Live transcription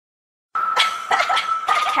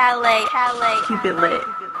Keep it lit.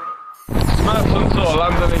 Smurfs In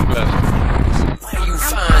London, England. Where you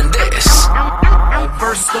find this?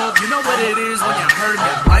 First off, you know what it is when you heard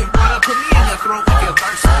me. Light water, put me in your throat if you're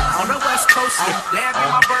thirsty. On the west coast, yeah, damn, be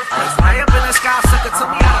my birthplace. High up in the sky, sucker, tell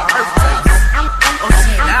me how to earth taste. Oh,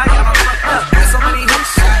 see, now y'all done fucked up. There's so many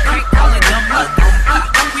hooks, I can't call it dumb luck.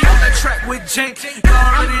 We on the track with Jake. Y'all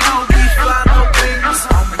already know we fly no wings.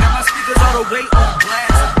 I got my speakers all the way on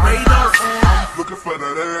blast. Radar on. Looking for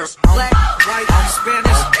that ass. Black, white,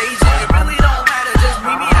 Spanish, Asian. It really don't matter, just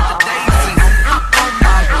meet me at the Daisy. Hop on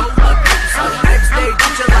my roller. So the next day,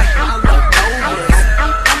 picture like I look over.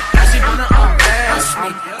 Now she wanna unbash me.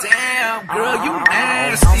 Damn, girl, you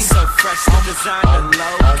nasty. So fresh with designer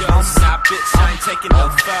logos. Nah, bitch, I ain't taking no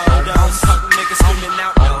photos. Fuck niggas screaming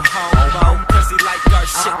out no homo. Cause he like our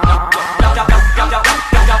shit, no go.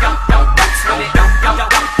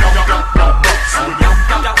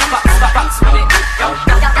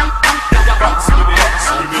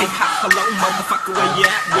 Hello, motherfucker, where you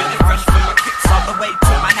at with it? Fresh from my kicks all the way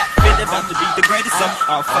to my hat fitted. About to be the greatest of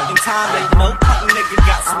all fucking time. Ain't no fucking nigga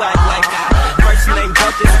got swag like I. First name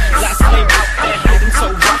Brothers, last name out there, hitting so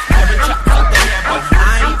rough.